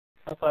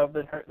That's why I've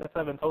been hurt. That's what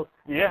I've been told.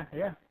 Yeah,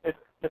 yeah.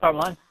 It's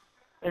online.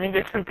 I mean,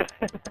 they're too good.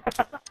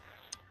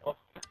 Oh,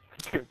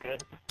 too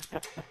good.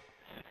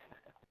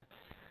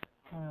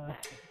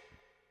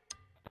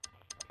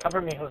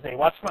 Cover me, Jose.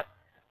 Watch my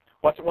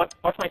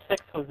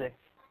six, Jose.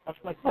 Watch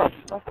my six.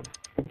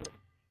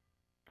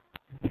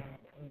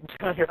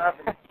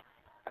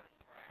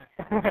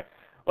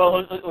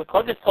 Well,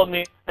 Claude just told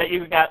me that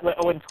you got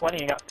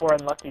 0-20. You got 4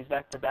 unluckies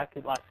back to back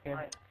in last game.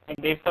 I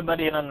gave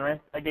somebody a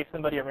ramp.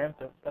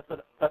 That's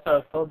what I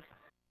was told.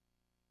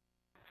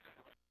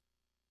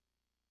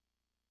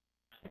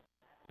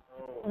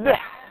 Oh.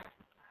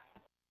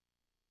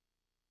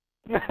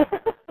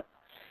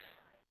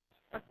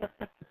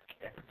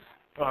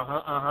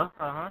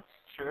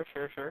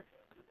 Sure.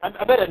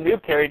 I bet a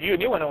noob carried you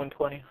and you went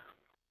 0-20.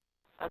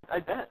 I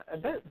bet.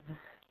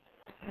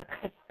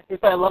 You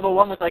played a level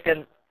 1 with like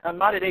a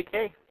modded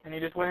AK, and you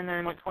just went in there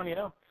and went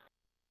 20-0.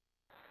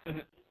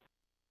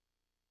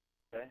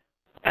 Okay.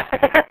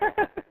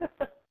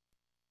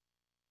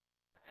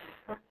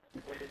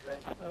 What did you say?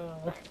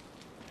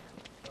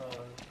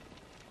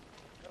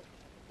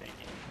 Thank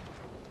you.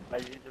 I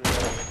usually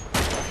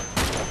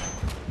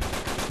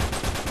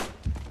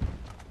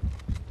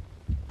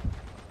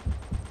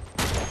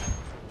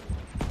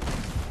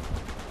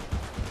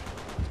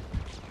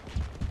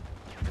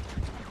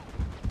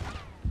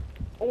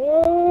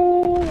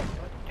Oh!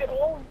 Get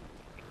on!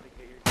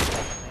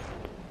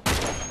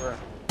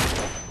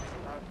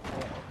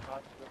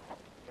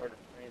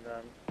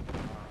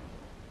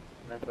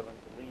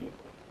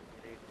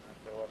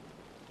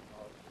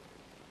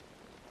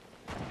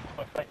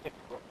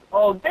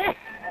 Oh, damn!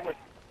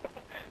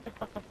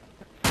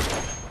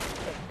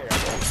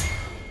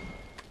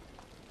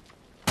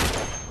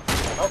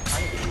 Oh, I'm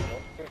gonna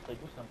seriously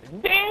do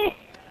something. Damn!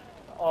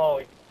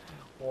 Oh,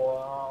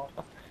 wow.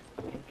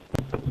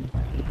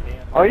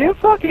 Are you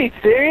fucking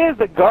serious?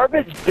 The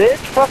garbage bitch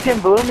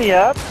fucking blew me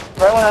up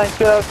right when I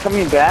said I was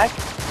coming back?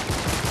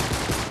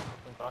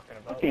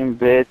 Fucking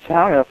bitch.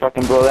 I'm gonna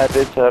fucking blow that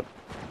bitch up.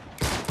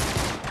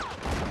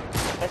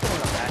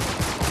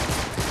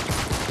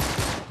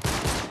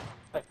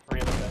 Like 3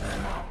 of them.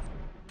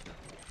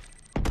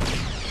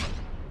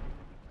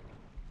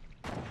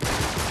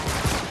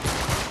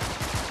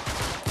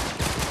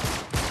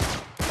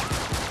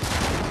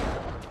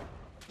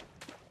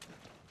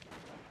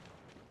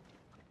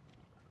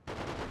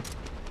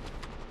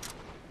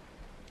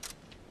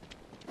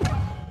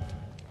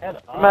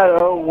 I'm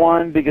at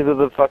 0-1 because of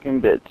the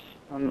fucking bitch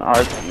on our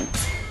team.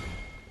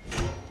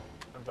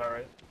 That's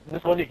alright.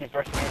 This one you keep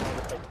rushing in,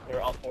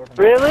 they're all 4 of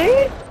them.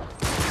 Really?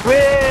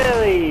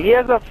 Really? He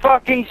has a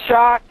fucking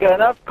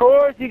shotgun. Of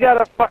course he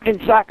got a fucking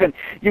shotgun,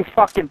 you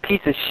fucking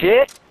piece of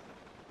shit.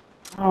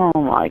 Oh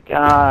my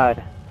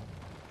god.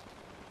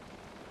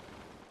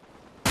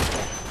 I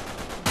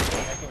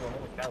can go in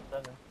with Cal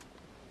 7.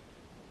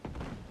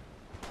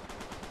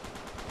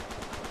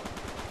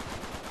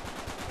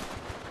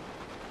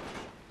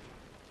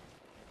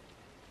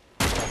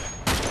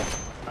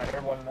 I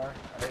heard one more.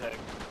 I heard that.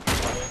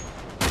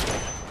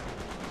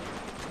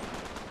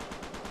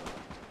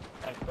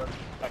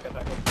 Back up.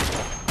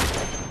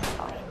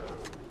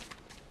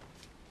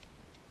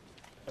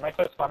 They might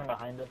start spawning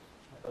behind us.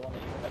 The one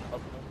that you got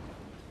close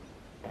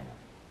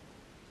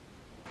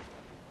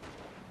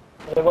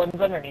to. The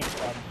one's underneath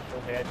them.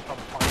 Okay, I just want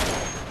to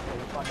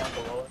spawn down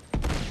below it.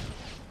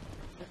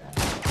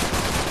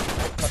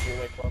 That must be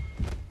way close.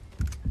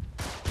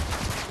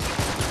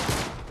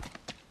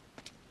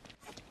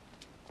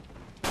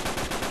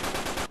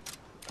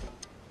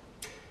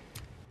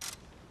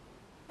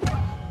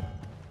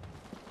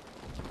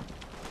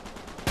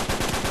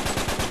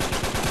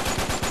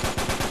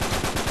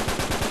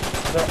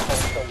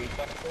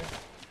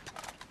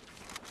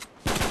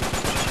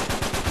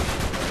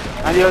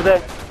 Adios, eh?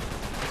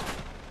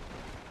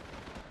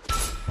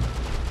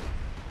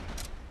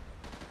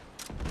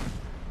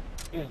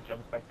 He just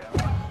jumps back down.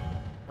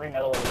 Bring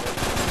metal over there.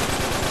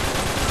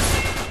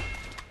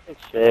 Good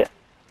shit.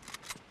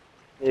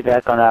 Stay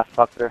back on that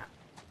fucker.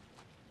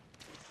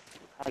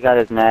 I got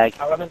his mag.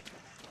 What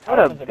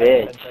a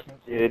bitch,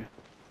 dude.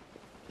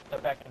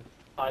 Back in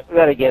 5. We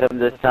gotta get him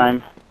this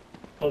time.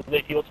 Oh,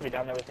 he wants to be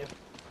down there with you.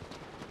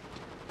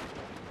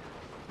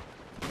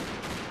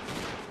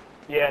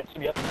 Yeah, it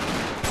should be up.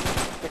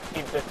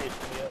 1650 it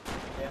should be up.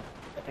 Yeah.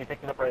 If he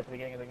picked it up right at the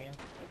beginning of the game, it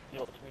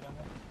should be down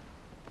there.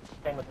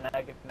 Same with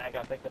Nag, if Nag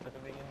got picked up at the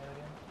beginning of the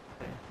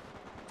game.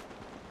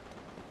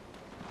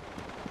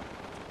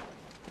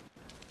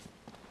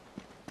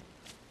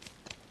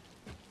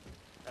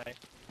 Nice.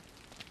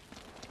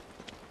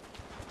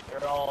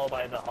 They're all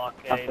by the Hawk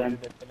guy,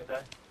 dude, that's gonna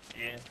die.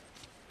 Yeah.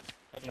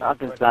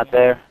 Hawkins not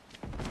there.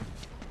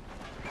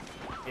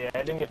 Yeah,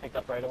 I didn't get picked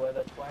up right away,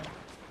 that's why.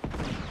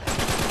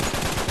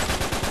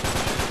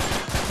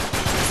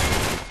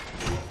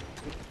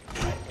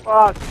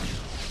 Fuck.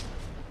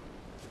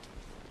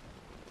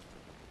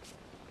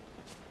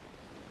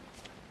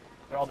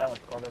 They're all down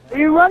with Corbett. Are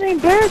you running,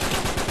 bitch?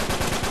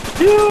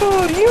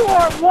 Dude, you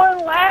are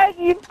one lag.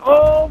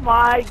 Oh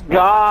my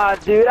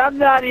god, dude. I'm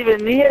not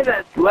even near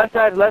that. Left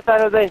side,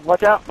 Jose.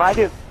 Watch out. Behind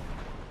you.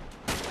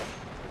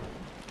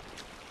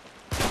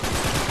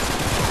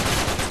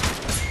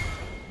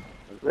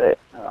 Jose.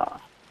 Oh.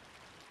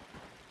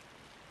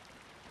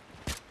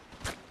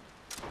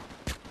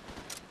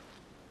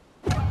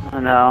 I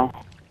know.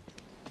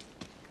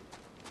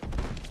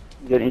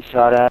 I'm getting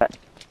shot at.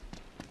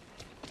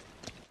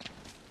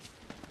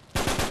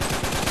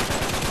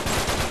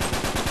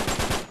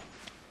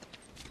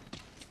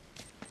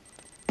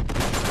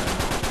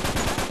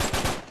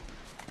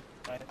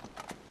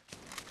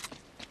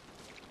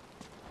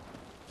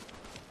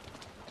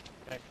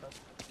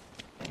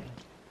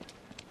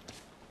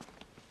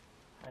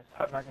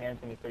 Start marking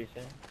Anthony pretty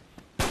soon.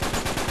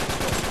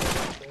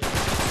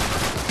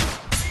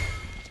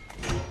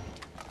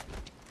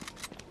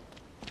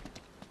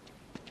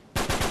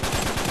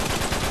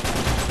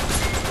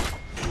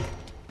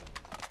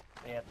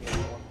 Yeah, the other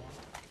one more.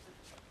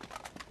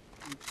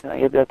 Can I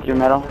get that to your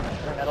medal?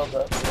 Your medal's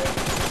up, yeah.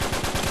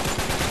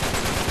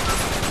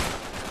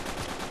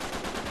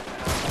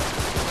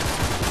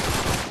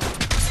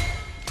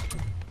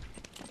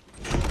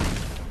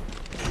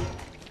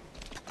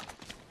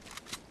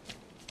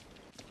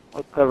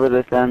 We'll cover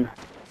this end.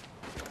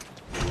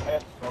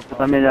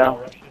 Let me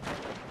know.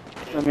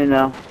 Let me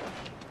know.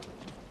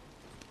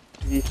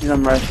 If you see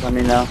them rush, let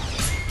me know.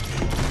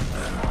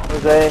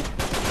 Jose,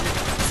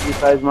 you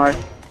guys mark.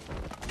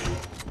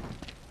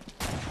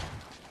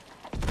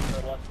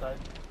 Left side.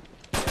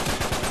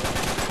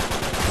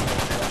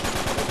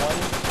 One,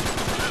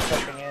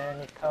 stepping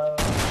in, he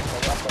comes,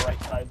 left or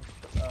right side.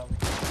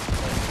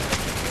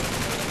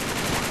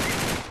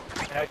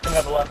 Yeah, he's coming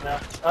up the left now.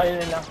 Oh,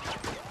 he's in now.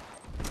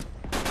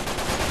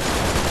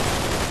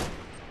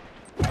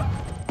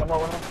 One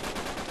more.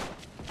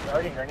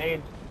 Already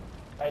grenades.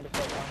 I had to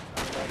start one.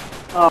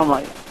 Oh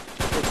my god.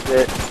 It's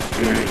it.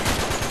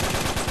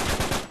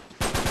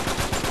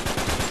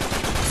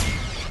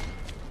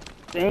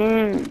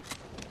 Dang.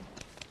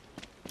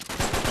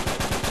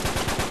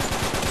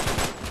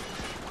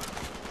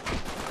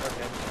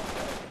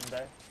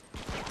 Okay.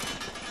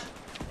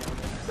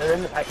 They're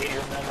in the package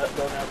room now.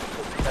 They're now.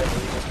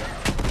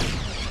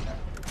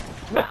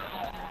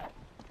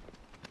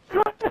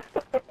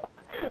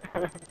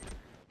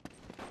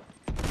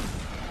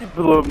 You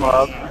blew him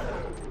up.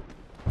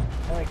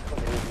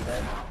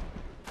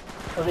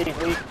 Jose,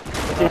 leave.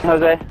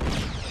 Jose.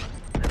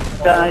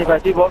 Down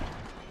 95 people.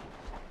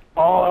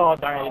 Oh,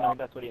 darn, I didn't know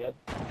that's what he had.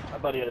 I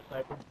thought he had a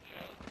sniper.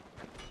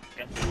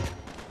 Okay.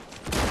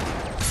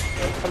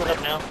 Yeah, he's coming up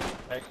now.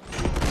 Nice.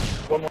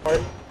 One more.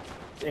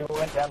 He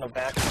went down the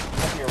back.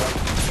 Up to your right.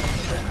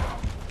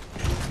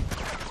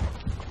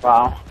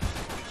 Wow.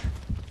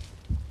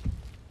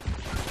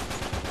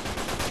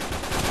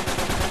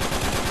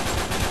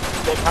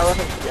 The power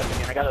weapons should be up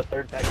again. I got a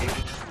third package.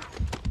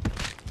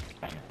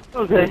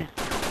 Okay.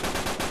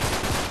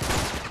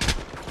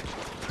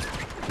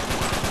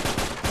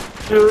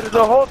 Dude,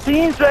 the whole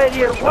team's right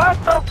here. What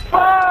the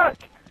fuck?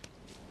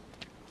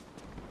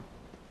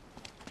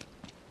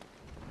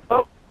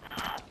 Oh.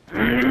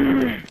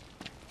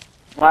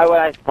 Why would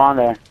I spawn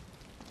there?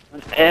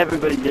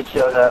 Everybody just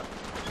showed up.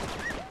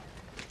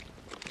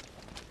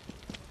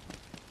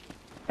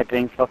 I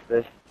think fuck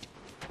this.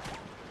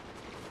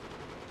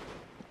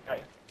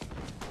 Alright.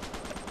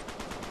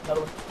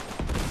 Another one.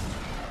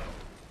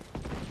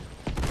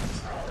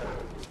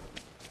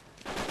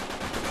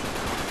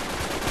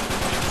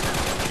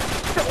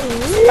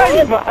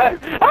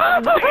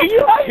 Are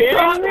you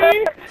kidding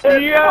me?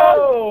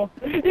 Yo!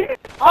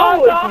 I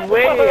was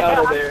way out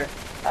of there.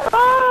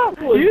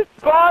 You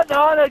spawned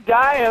on a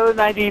guy who was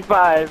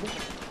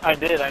 95. I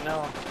did, I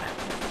know.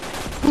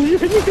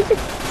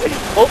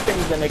 Both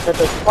things in it,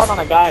 because I spawned on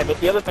a guy, but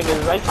the other thing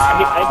is I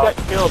got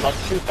killed like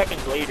 2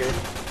 seconds later.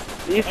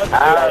 These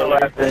power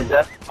weapons,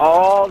 that's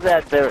all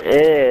that there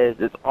is.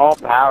 It's all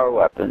power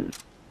weapons.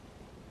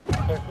 They're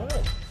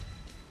good.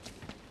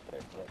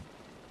 They're good.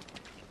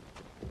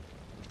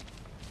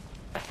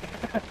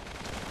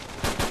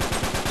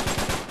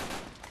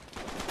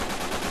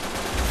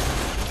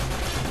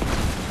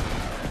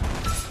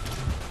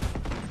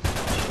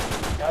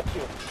 Got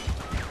you.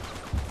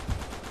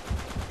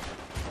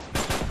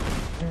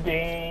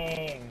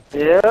 Dang.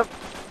 Yep.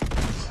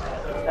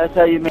 That's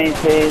how you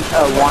maintain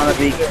a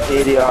wannabe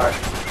ADR.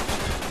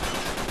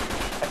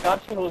 I got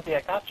you, Lucy.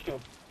 I got you.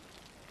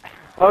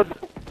 Oh,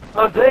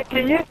 Jose,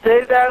 can you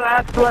save that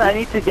last one? I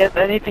need to get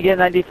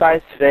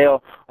 95's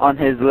fail on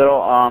his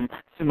little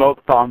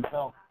smoke bomb.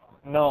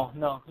 No.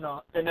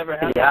 It never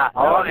happened. Yeah.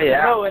 Oh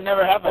yeah. No, it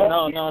never happened.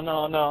 No.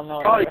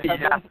 Oh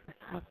yeah.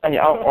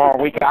 Oh,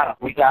 we got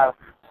him.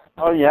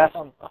 Oh yeah.